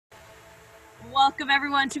welcome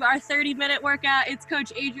everyone to our 30-minute workout. It's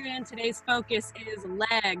Coach Adrian. Today's focus is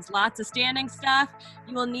legs. Lots of standing stuff.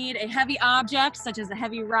 You will need a heavy object such as a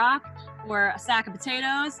heavy rock or a sack of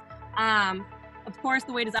potatoes. Of course,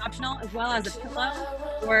 the weight is optional, as well as a pillow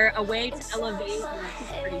or a way to elevate your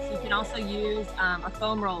history. So you can also use a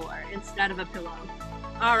foam roller instead of a pillow.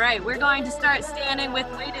 All right, we're going to start standing with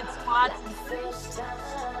weighted squats. Go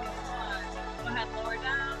ahead, lower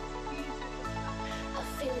down.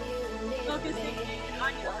 Focusing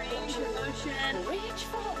on your range of motion.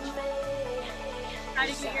 Try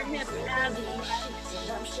to get your hips as inhale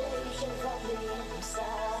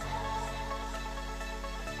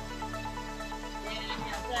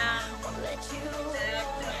down.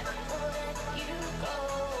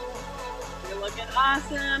 You're looking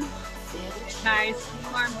awesome. Nice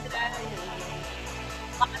warm today.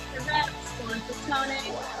 Lots of reps, going for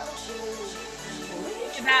toning.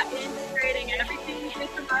 About integrating everything you did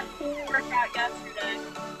from our core workout yesterday.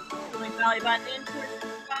 Doing belly button in towards the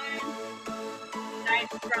spine.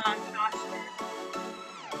 Nice strong posture.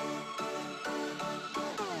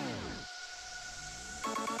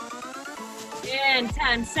 In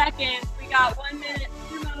 10 seconds, we got 1 minute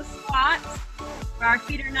sumo squats where our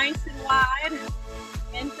feet are nice and wide.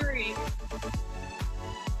 In 3,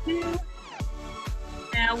 2,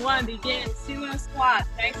 and 1. Begin sumo squats.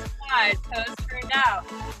 Nice and wide, toes turned out.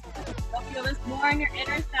 You'll feel this more in your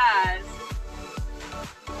inner thighs.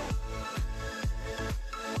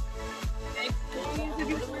 Make full use of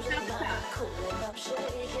your push up tap.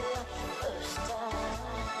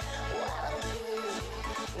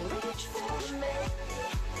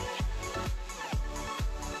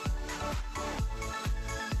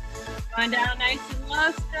 Going down nice and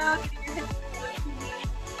low still. Getting your hips pushing.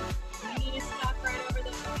 Knees stuck right over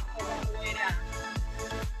the feet all the way down.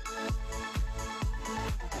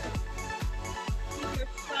 Keep your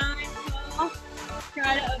spine tall.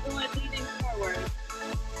 Try to avoid leaning forward.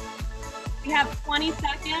 We have 20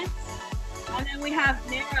 seconds, and then we have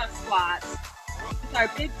narrow squats. With our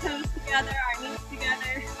big toes together, our knees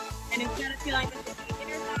together, and instead of feeling this with the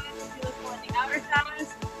inner thighs, we feel this more in the outer thighs.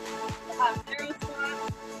 We'll have narrow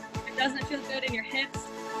squats. If it doesn't feel good in your hips,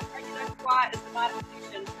 regular squat is the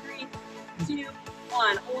modification. 3, 2,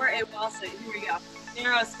 1, or a wall sit. Here we go.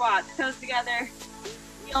 Narrow squats, toes together,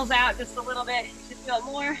 heels out just a little bit. You should feel it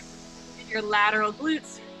more in your lateral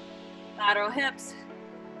glutes, lateral hips.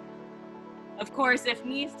 Of course, if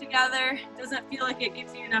knees together doesn't feel like it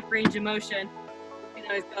gives you enough range of motion, you can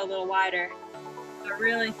always go a little wider. So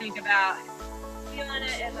really think about feeling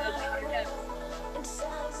it in those outer hips.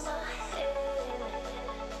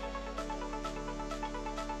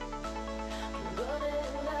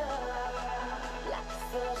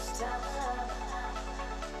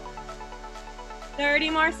 Thirty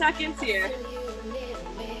more seconds here.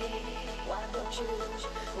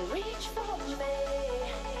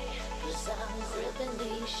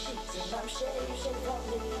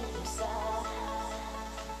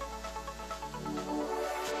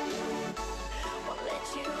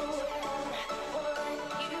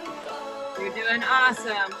 You're doing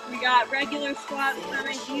awesome. We got regular squats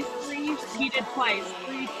coming. These 3 repeated twice.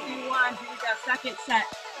 3, 2, 1. Here we go. Second set.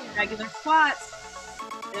 Regular squats.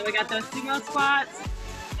 Then we got those sumo squats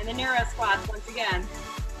and the narrow squats once again.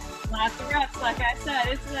 Lots of reps, like I said,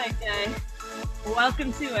 it's leg day.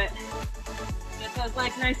 Welcome to it. Get those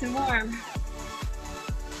legs nice and warm.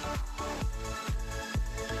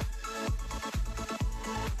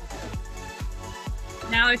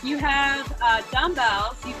 Now, if you have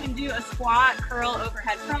dumbbells, you can do a squat, curl,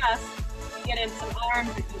 overhead press, and get in some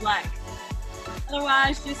arms if you like.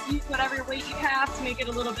 Otherwise, just use whatever weight you have to make it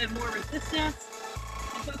a little bit more resistance.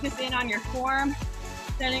 Focus in on your form,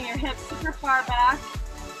 sending your hips super far back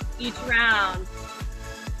each round.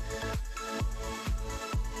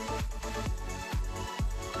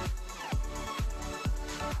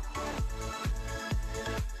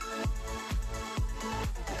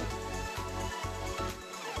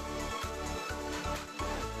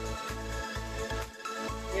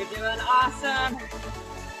 You're doing awesome.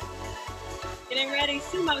 Getting ready,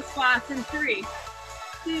 sumo squats in 3,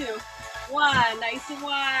 2, 1, nice and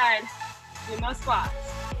wide. Sumo squats.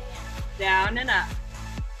 Down and up.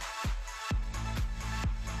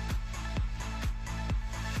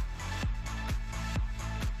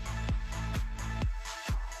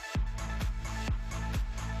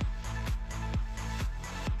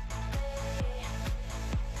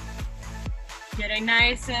 Getting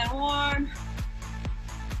nice and warm.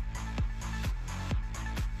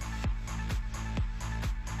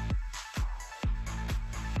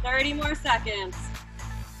 Thirty more seconds.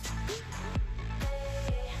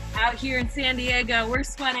 Out here in San Diego, we're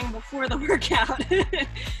sweating before the workout.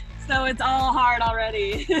 So it's all hard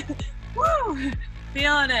already. Woo!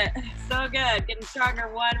 Feeling it. So good. Getting stronger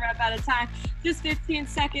 1 rep at a time. Just 15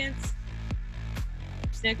 seconds.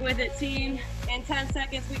 Stick with it, team. In 10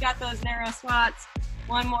 seconds, we got those narrow squats.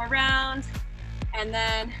 1 more round. And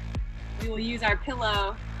then we will use our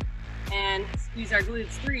pillow and squeeze our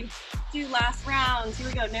glutes. 3, 2, last rounds. Here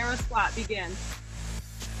we go. Narrow squat, begin.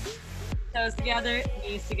 Toes together,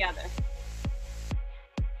 knees together.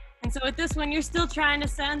 And so with this one, you're still trying to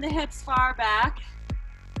send the hips far back.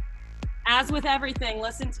 As with everything,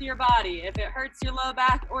 listen to your body. If it hurts your low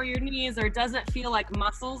back or your knees or doesn't feel like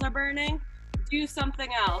muscles are burning, do something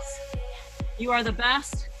else. You are the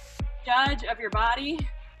best judge of your body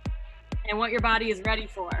and what your body is ready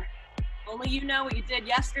for. Only you know what you did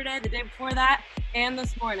yesterday, the day before that, and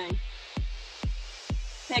this morning.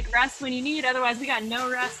 Take rest when you need, otherwise we got no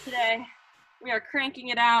rest today. We are cranking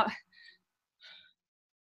it out.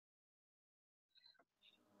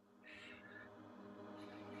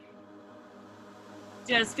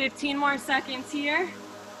 Just 15 more seconds here.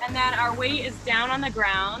 And then our weight is down on the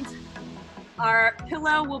ground. Our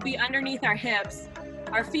pillow will be underneath our hips.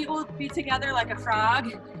 Our feet will be together like a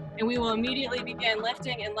frog, and we will immediately begin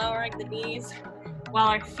lifting and lowering the knees while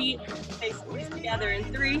our feet face together. In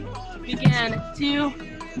 3, begin, 2,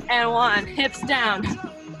 and 1. Hips down,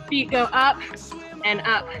 feet go up and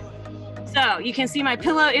up. So you can see my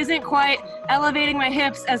pillow isn't quite elevating my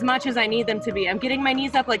hips as much as I need them to be. I'm getting my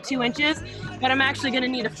knees up like 2 inches, but I'm actually gonna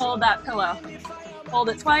need to fold that pillow. Fold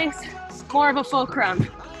it twice, more of a fulcrum.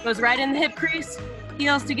 Goes right in the hip crease,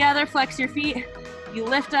 heels together, flex your feet. You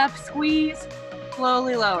lift up, squeeze,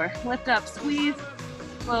 slowly lower. Lift up, squeeze,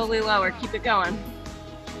 slowly lower. Keep it going.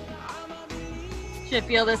 Should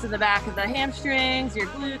feel this in the back of the hamstrings, your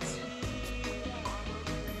glutes.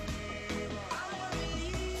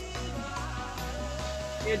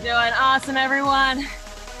 You're doing awesome, everyone.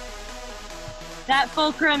 That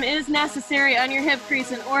fulcrum is necessary on your hip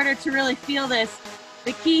crease in order to really feel this.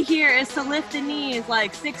 The key here is to lift the knees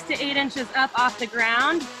like 6 to 8 inches up off the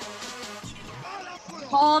ground.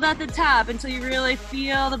 Hold at the top until you really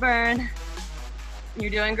feel the burn. You're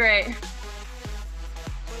doing great.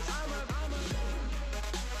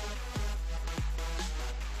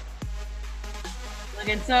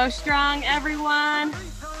 Looking so strong, everyone.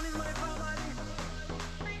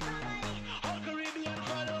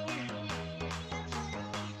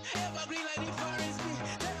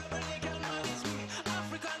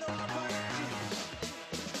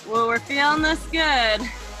 Well, we're feeling this good.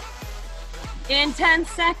 In 10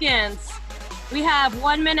 seconds, we have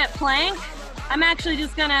 1 minute plank. I'm actually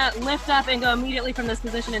just gonna lift up and go immediately from this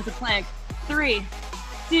position into plank. 3,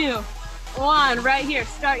 2, 1, right here,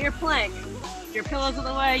 start your plank. Your pillow's in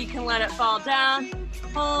the way, you can let it fall down.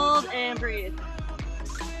 Hold and breathe.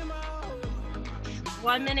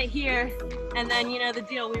 1 minute here, and then you know the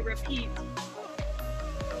deal, we repeat.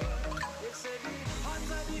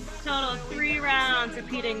 Total 3 rounds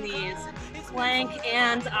repeating these. Plank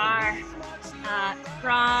and our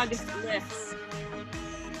frog lifts.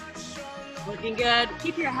 Looking good.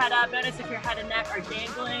 Keep your head up. Notice if your head and neck are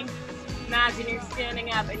dangling. Imagine you're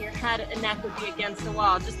standing up and your head and neck would be against the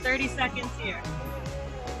wall. Just 30 seconds here.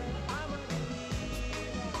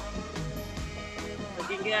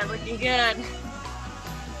 Looking good, looking good.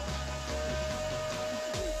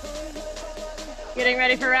 Getting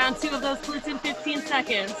ready for round 2 of those glutes in 15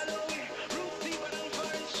 seconds.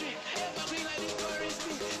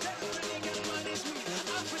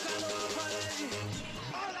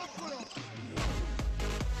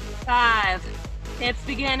 5. Hips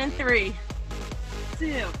begin in 3,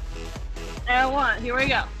 2, and 1. Here we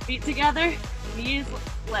go. Feet together, knees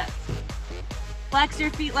lift. Flex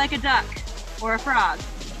your feet like a duck or a frog.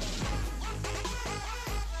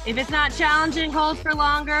 If it's not challenging, hold for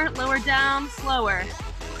longer, lower down, slower.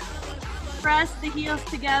 Press the heels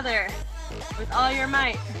together with all your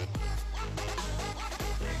might.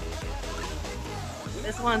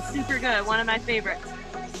 This one's super good, one of my favorites.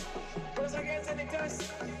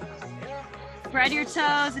 Spread your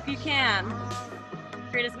toes if you can.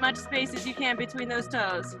 Create as much space as you can between those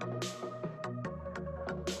toes.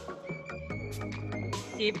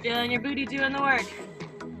 Keep feeling your booty doing the work.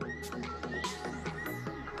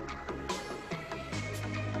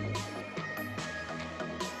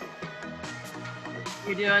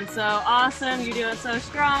 You're doing so awesome. You're doing so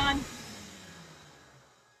strong.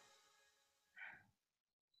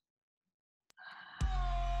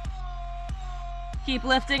 Keep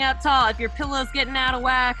lifting up tall. If your pillow's getting out of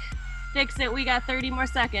whack, fix it. We got 30 more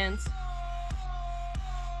seconds.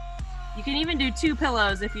 You can even do 2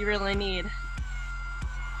 pillows if you really need.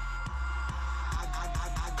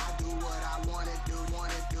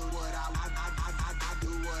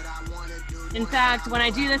 In fact, when I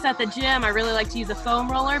do this at the gym, I really like to use a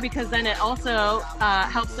foam roller because then it also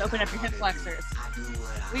helps to open up your hip flexors.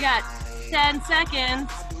 We got 10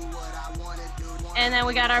 seconds, and then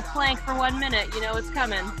we got our plank for 1 minute. You know it's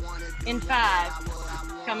coming. In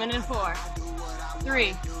 5, coming in 4,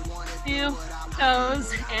 3, 2,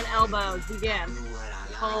 toes and elbows. Begin.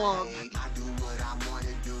 Hold.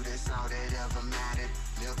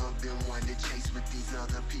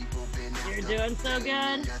 You're doing so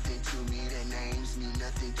good.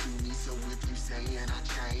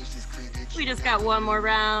 We just got one more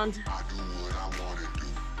round.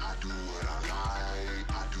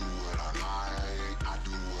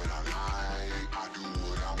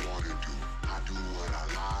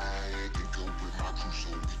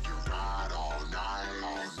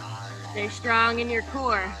 Stay strong in your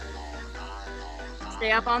core.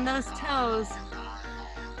 Stay up on those toes.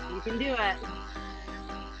 You can do it.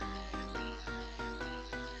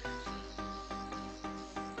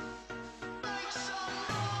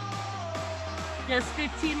 Just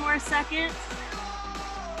 15 more seconds.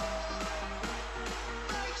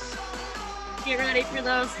 Get ready for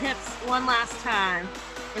those hips one last time.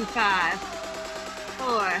 In 5,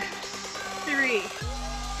 4, 3,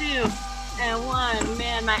 2, and 1.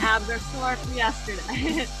 Man, my abs are sore from yesterday.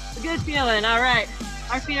 It's a good feeling. All right,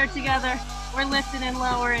 our feet are together. We're lifting and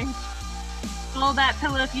lowering. Hold that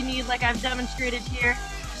pillow if you need, like I've demonstrated here.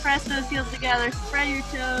 Press those heels together, spread your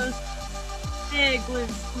toes. Big glute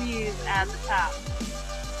squeeze at the top.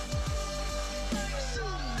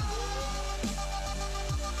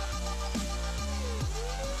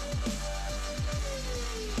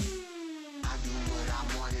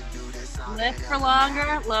 Lift for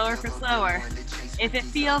longer, lower for slower. If it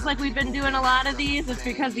feels like we've been doing a lot of these, it's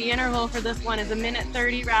because the interval for this one is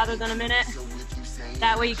 1:30 rather than a minute.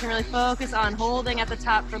 That way you can really focus on holding at the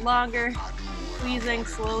top for longer, squeezing,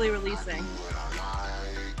 slowly releasing.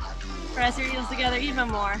 Press your heels together even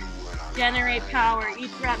more. Generate power.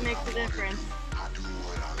 Each rep makes a difference.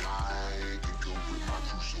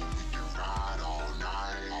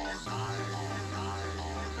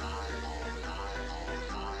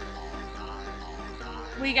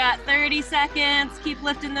 We got 30 seconds. Keep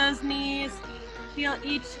lifting those knees. Feel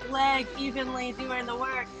each leg evenly doing the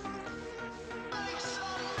work.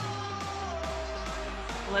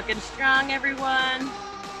 Looking strong, everyone.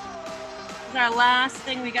 This is our last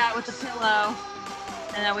thing we got with the pillow.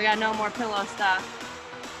 And then we got no more pillow stuff.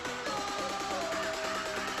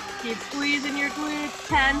 Keep squeezing your glutes,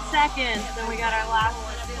 10 seconds. Then we got our last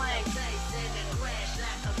one of plank.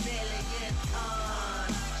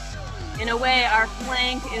 In a way, our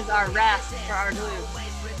flank is our rest for our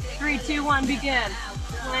glutes. 3, 2, 1, begin.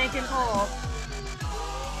 Plank and hold.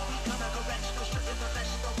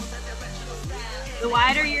 The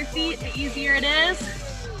wider your feet, the easier it is.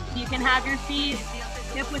 You can have your feet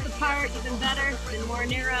hip width apart, even better. The more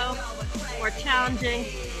narrow, the more challenging,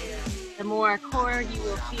 the more core you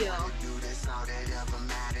will feel.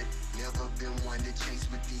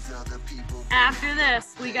 After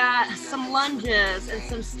this, we got some lunges and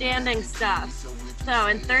some standing stuff. So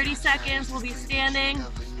in 30 seconds, we'll be standing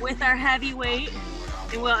with our heavy weight,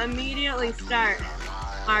 and we'll immediately start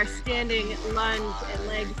our standing lunge and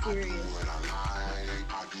leg series.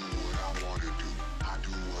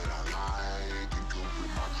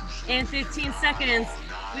 In 15 seconds,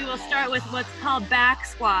 we will start with what's called back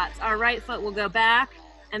squats. Our right foot will go back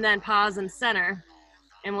and then pause and center.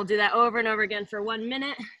 And we'll do that over and over again for 1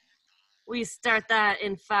 minute. We start that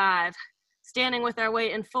in 5. Standing with our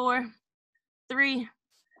weight in 4, 3,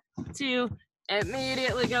 2,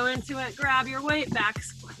 immediately go into it. Grab your weight, back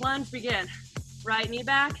lunge, begin. Right knee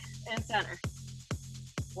back and center.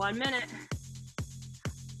 1 minute.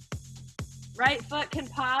 Right foot can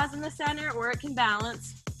pause in the center or it can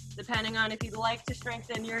balance, depending on if you'd like to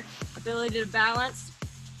strengthen your ability to balance.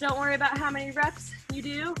 Don't worry about how many reps you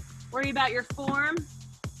do. Worry about your form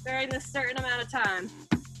during this certain amount of time.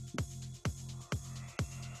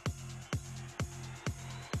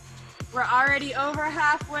 We're already over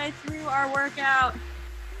halfway through our workout.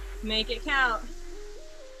 Make it count.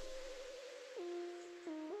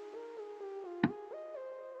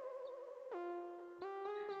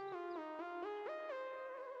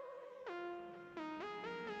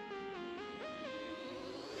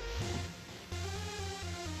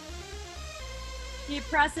 Keep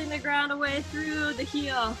pressing the ground away through the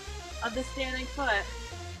heel of the standing foot.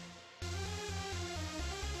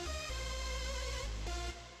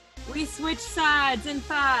 We switch sides in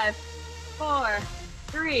 5, 4,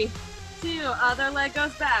 3, 2. Other leg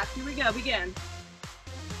goes back. Here we go, begin.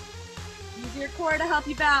 Use your core to help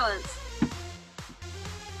you balance.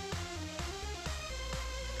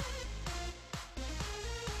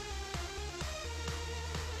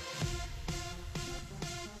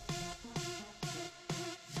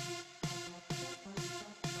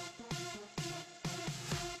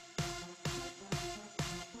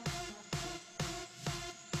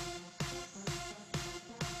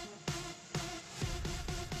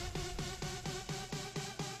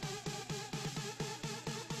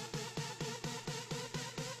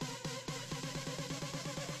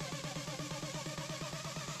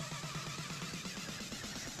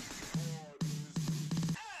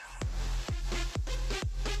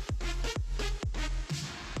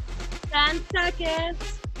 10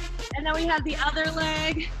 seconds. And then we have the other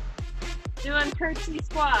leg doing curtsy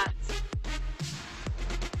squats.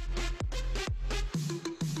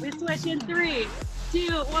 We switch in 3,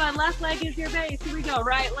 2, 1. Left leg is your base. Here we go.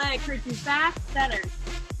 Right leg, curtsy back, center.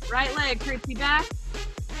 Right leg, curtsy back,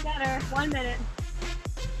 center. 1 minute.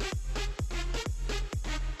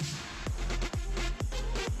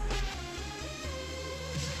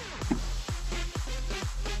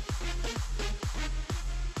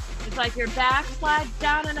 It's like your back slides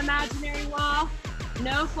down an imaginary wall.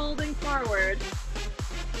 No folding forward.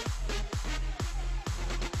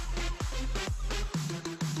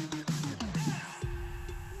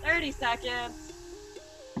 30 seconds.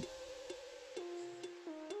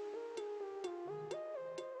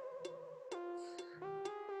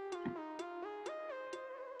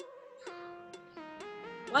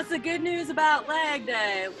 What's the good news about leg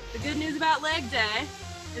day? The good news about leg day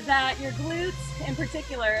is that your glutes in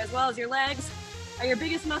particular, as well as your legs, are your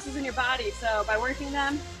biggest muscles in your body. So by working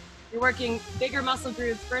them, you're working bigger muscle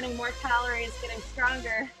groups, burning more calories, getting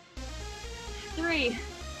stronger. 3,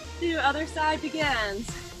 2, other side begins.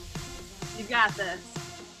 You've got this.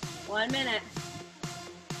 1 minute.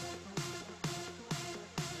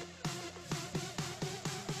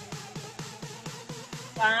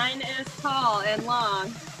 Spine is tall and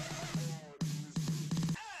long.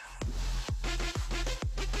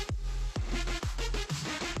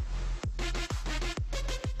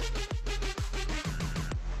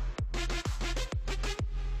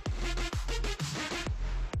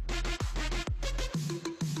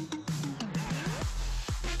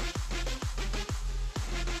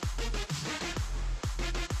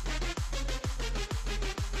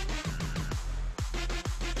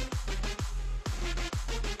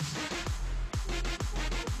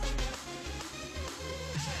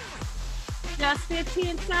 Just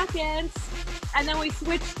 15 seconds, and then we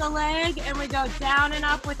switch the leg and we go down and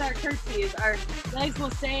up with our curtsies. Our legs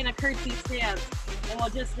will stay in a curtsy stance, and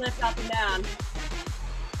we'll just lift up and down.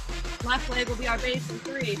 Left leg will be our base in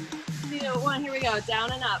 3, 2, 1. Here we go,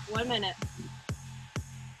 down and up, 1 minute.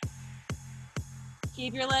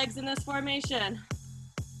 Keep your legs in this formation.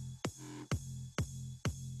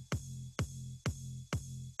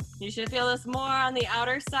 You should feel this more on the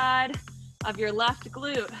outer side of your left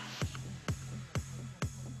glute.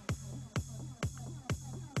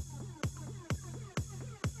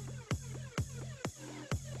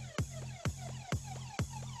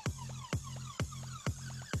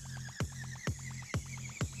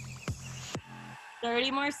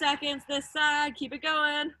 Thirty more seconds this side. Keep it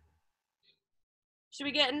going. Should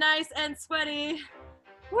be getting nice and sweaty.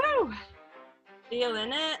 Woo!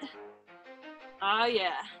 Feeling it. Oh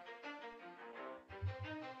yeah.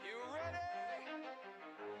 You ready?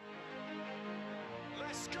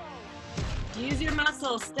 Let's go. Use your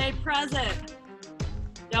muscles. Stay present.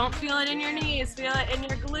 Don't feel it in your knees. Feel it in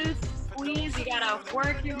your glutes. Squeeze. You gotta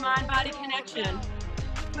work your mind-body connection.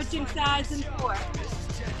 Switching sides in 4,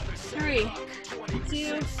 3,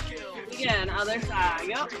 2, begin. Other side.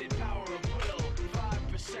 Yep.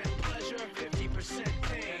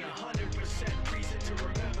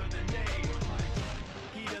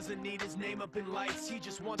 He doesn't need his name up in lights. He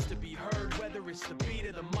just wants to be heard. Whether it's the beat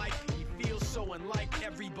of the mic, he feels so unlike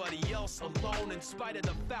everybody else, alone, in spite of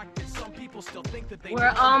the fact that some people still think that they.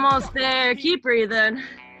 We're almost there. Keep breathing.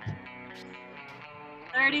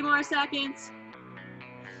 30 more seconds.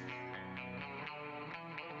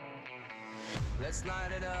 Let's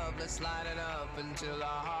light it up until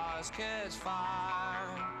our hearts catch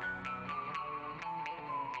fire.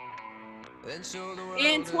 Then show the world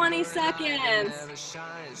In 20 seconds,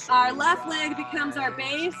 our left leg becomes our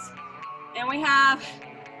base, and we have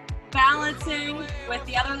balancing with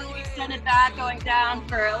the other leg extended back, going down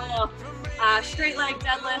for a little straight leg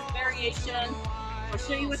deadlift variation. I'll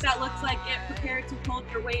show you what that looks like. Get prepared to hold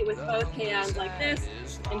your weight with both hands like this.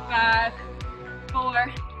 In 5,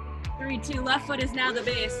 4, 3, 2. Left foot is now the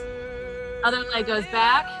base. Other leg goes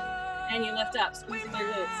back, and you lift up, squeezing your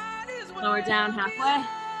glutes. Lower down halfway,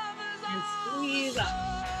 and squeeze up.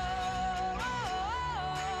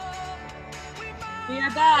 Do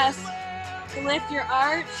your best to lift your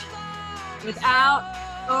arch without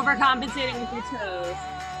overcompensating with your toes.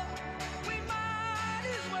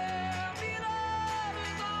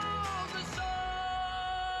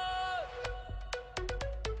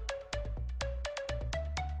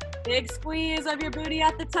 Big squeeze of your booty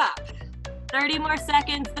at the top. 30 more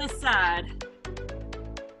seconds this side.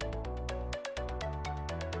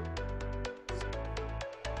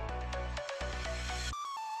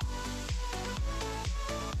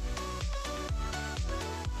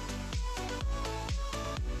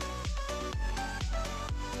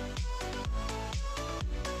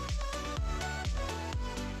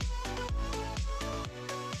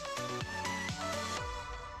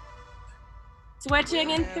 Switching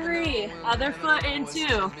in 3, other foot in 2,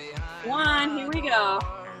 1, here we go.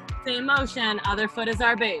 Same motion, other foot is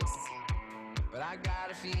our base. But I got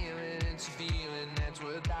a feeling, it's a feeling that's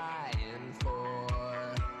worth dying for.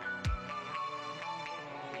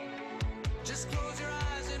 Just close your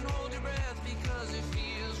eyes and hold your breath because it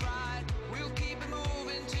feels right. We'll keep it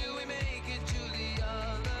moving till we make it to the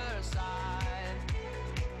other side.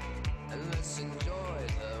 And let's enjoy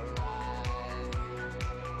the ride.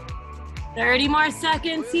 30 more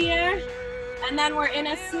seconds here. And then we're in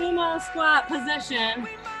a sumo squat position.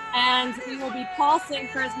 And we will be pulsing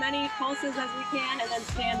for as many pulses as we can and then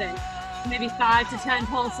standing. Maybe 5 to 10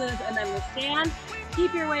 pulses and then we'll stand.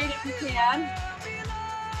 Keep your weight if you can.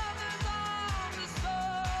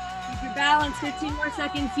 Keep your balance, 15 more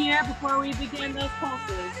seconds here before we begin those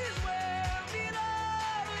pulses.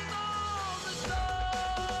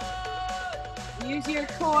 Use your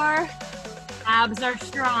core, abs are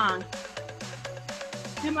strong.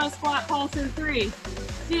 Sumo squat pulse in 3,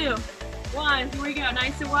 2, 1, here we go,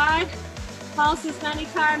 nice and wide. Pulse as many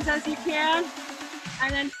times as you can,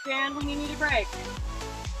 and then stand when you need a break.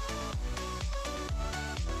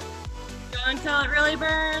 Go until it really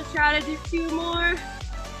burns, try to do 2 more,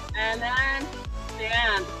 and then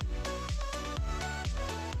stand.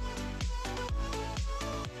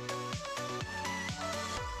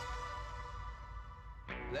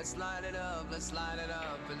 Let's line it up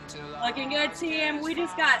until Looking good, team. We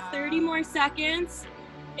just got 30 more seconds.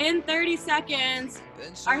 In 30 seconds,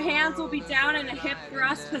 our hands will be down in a hip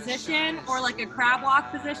thrust position or like a crab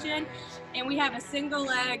walk position, and we have a single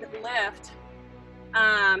leg lift.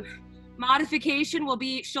 Modification will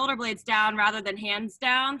be shoulder blades down rather than hands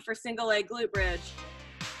down for single leg glute bridge.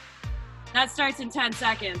 That starts in 10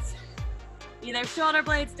 seconds. Either shoulder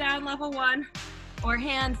blades down level 1 or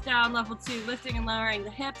hands down level 2, lifting and lowering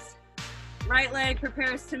the hips. Right leg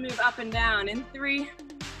prepares to move up and down in 3,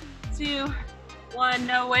 2, 1,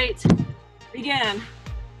 no weight. Begin.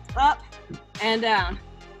 Up and down.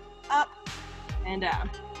 Up and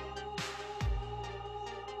down.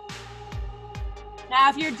 Now,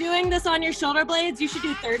 if you're doing this on your shoulder blades, you should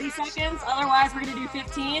do 30 seconds. Otherwise, we're gonna do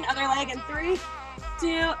 15. Other leg in 3, 2,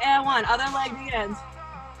 and 1. Other leg begins.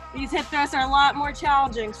 These hip thrusts are a lot more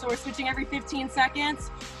challenging, so we're switching every 15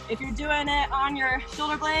 seconds. If you're doing it on your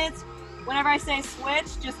shoulder blades, whenever I say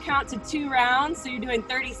switch, just count to 2 rounds, so you're doing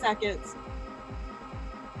 30 seconds.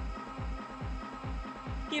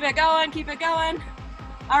 Keep it going, keep it going.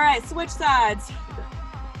 All right, switch sides.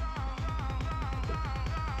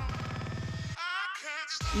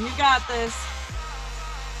 You got this.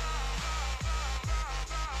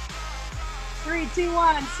 3, 2,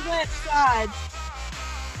 1, switch sides.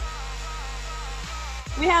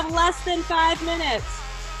 We have less than 5 minutes.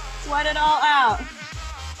 Sweat it all out.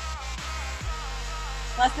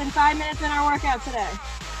 Less than 5 minutes in our workout today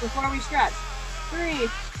before we stretch. 3,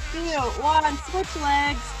 2, 1, switch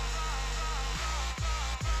legs.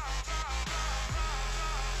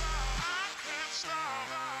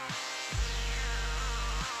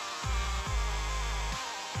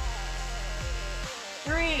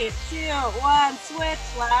 Three, 2, 1, switch.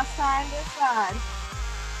 Last time this side.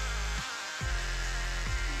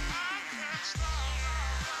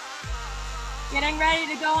 Getting ready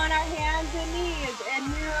to go on our hands and knees and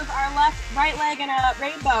move our right leg in a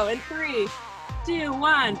rainbow in 3, 2,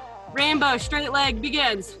 1. Rainbow, straight leg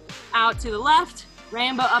begins. Out to the left,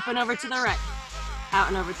 rainbow up and over to the right. Out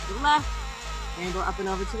and over to the left, rainbow up and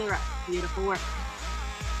over to the right. Beautiful work.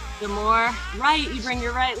 The more right you bring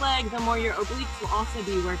your right leg, the more your obliques will also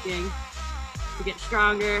be working to get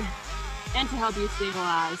stronger and to help you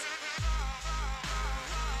stabilize.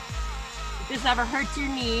 If this ever hurts your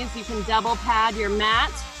knees, you can double pad your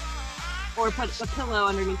mat or put a pillow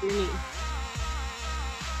underneath your knee.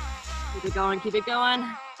 Keep it going, keep it going.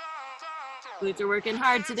 Glutes are working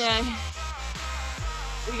hard today.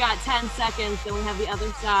 We got 10 seconds, then we have the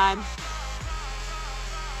other side.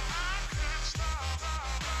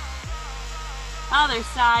 Other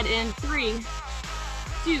side in 3,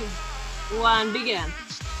 2, 1, begin.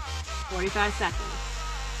 45 seconds.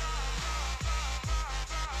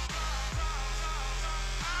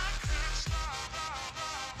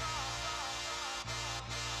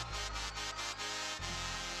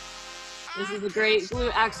 This is a great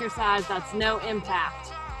glute exercise that's no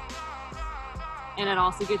impact. And it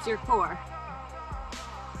also gets your core.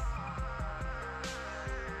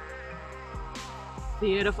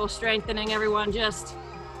 Beautiful strengthening, everyone. Just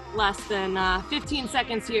less than 15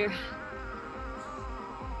 seconds here.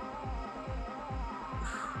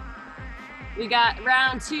 We got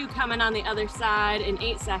round 2 coming on the other side in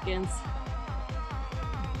 8 seconds.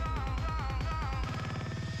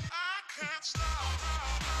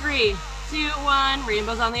 3, 2, 1.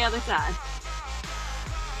 Rainbows on the other side.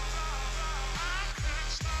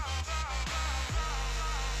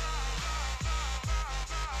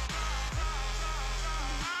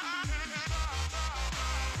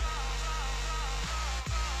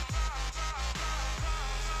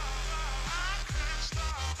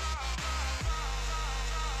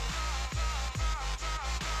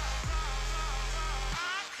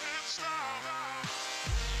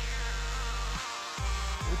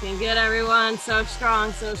 Looking good, everyone. So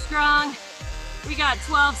strong, so strong. We got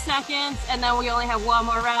 12 seconds, and then we only have one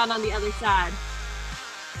more round on the other side.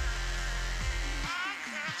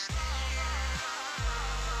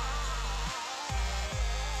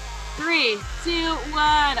 Three, 2,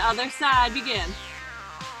 1. Other side, begin.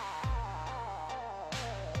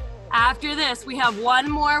 After this, we have one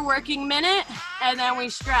more working minute, and then we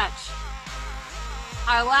stretch.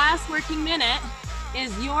 Our last working minute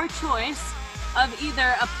is your choice of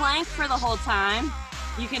either a plank for the whole time,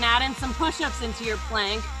 you can add in some push-ups into your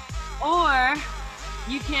plank, or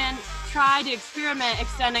you can try to experiment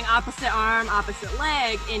extending opposite arm, opposite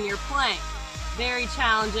leg in your plank. Very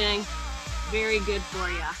challenging, very good for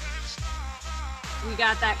you. We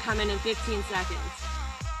got that coming in 15 seconds.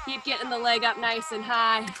 Keep getting the leg up nice and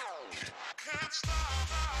high.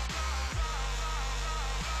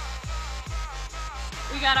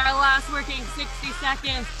 We got our last working 60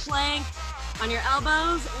 seconds. Plank on your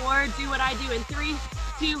elbows, or do what I do in 3,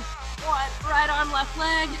 2, 1. Right arm, left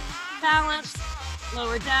leg, balance,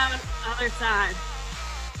 lower down, other side.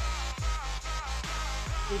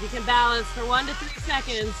 See if you can balance for 1 to 3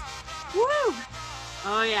 seconds. Woo!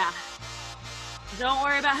 Oh yeah. Don't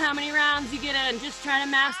worry about how many rounds you get in, just try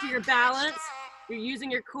to master your balance. You're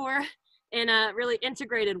using your core in a really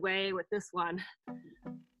integrated way with this one.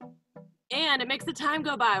 And it makes the time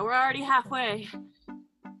go by. We're already halfway.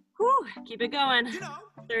 Whew, keep it going.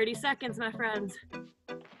 30 seconds, my friends.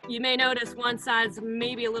 You may notice one side's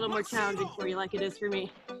maybe a little more challenging for you, like it is for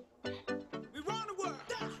me.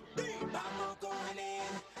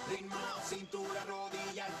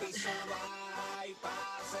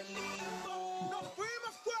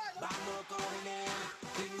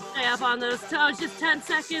 Stay up on those toes, just 10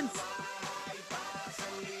 seconds.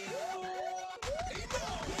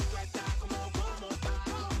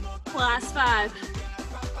 Last 5,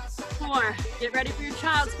 4, get ready for your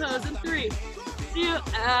child's pose in 3, 2,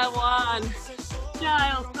 and 1.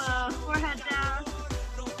 Child's pose, forehead down,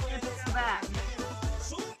 hips go back.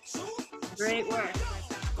 Great work.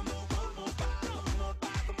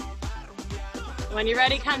 When you're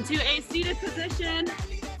ready, come to a seated position.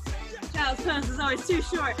 Child's pose is always too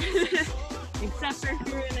short, except for if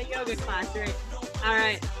you're in a yoga class, right? All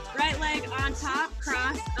right, right leg on top,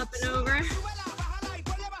 cross, up and over.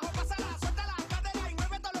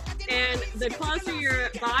 And the closer your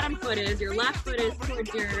bottom foot is, your left foot is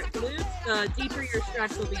towards your glutes, the deeper your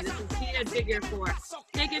stretch will be. This is seated figure 4.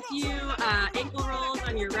 Take a few ankle rolls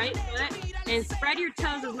on your right foot and spread your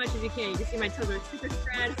toes as much as you can. You can see my toes are super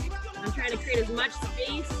spread. I'm trying to create as much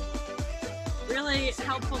space. Really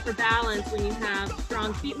helpful for balance when you have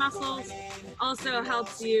strong feet muscles. Also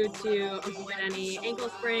helps you to avoid any ankle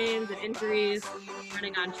sprains and injuries,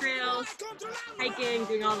 running on trails, hiking,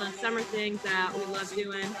 doing all the summer things that we love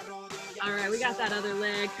doing. All right, we got that other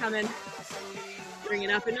leg coming. Bring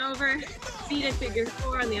it up and over. Seated figure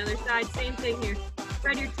 4 on the other side. Same thing here.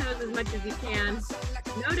 Spread your toes as much as you can.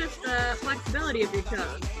 Notice the flexibility of your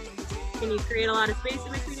toes. Can you create a lot of space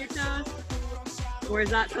in between your toes? Or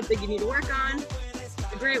is that something you need to work on?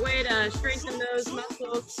 A great way to strengthen those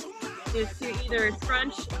muscles is to either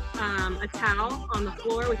scrunch a towel on the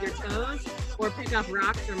floor with your toes, or pick up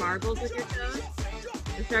rocks or marbles with your toes,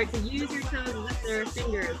 and start to use your toes as if they're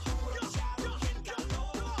fingers.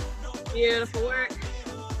 Beautiful work.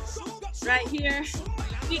 Right here,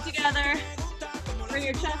 feet together, bring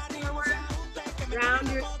your chest forward, round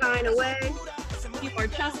your spine away, keep our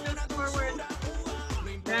chest goes forward,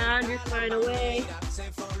 round your spine away,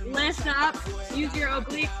 lift up, use your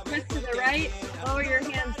oblique, twist to the right, lower your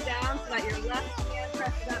hands down so that your left hand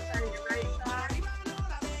presses outside of your right side.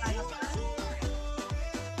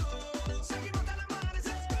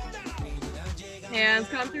 Hands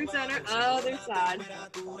come through center, other side.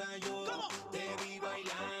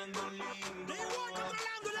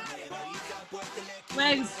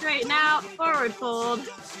 Legs straighten out, forward fold.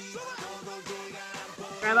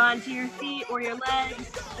 Grab onto your feet or your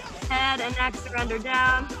legs. Head and neck surrender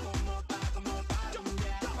down.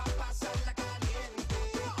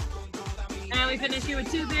 And we finish here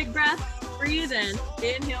with 2 big breaths. Breathe in.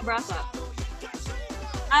 Inhale, breath up.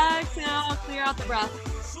 Exhale, clear out the breath.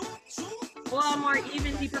 One more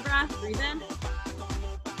even deeper breath. Breathe in.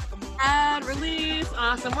 And release.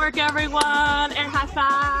 Awesome work, everyone. Air high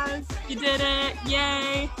fives. You did it.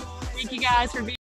 Yay. Thank you guys for being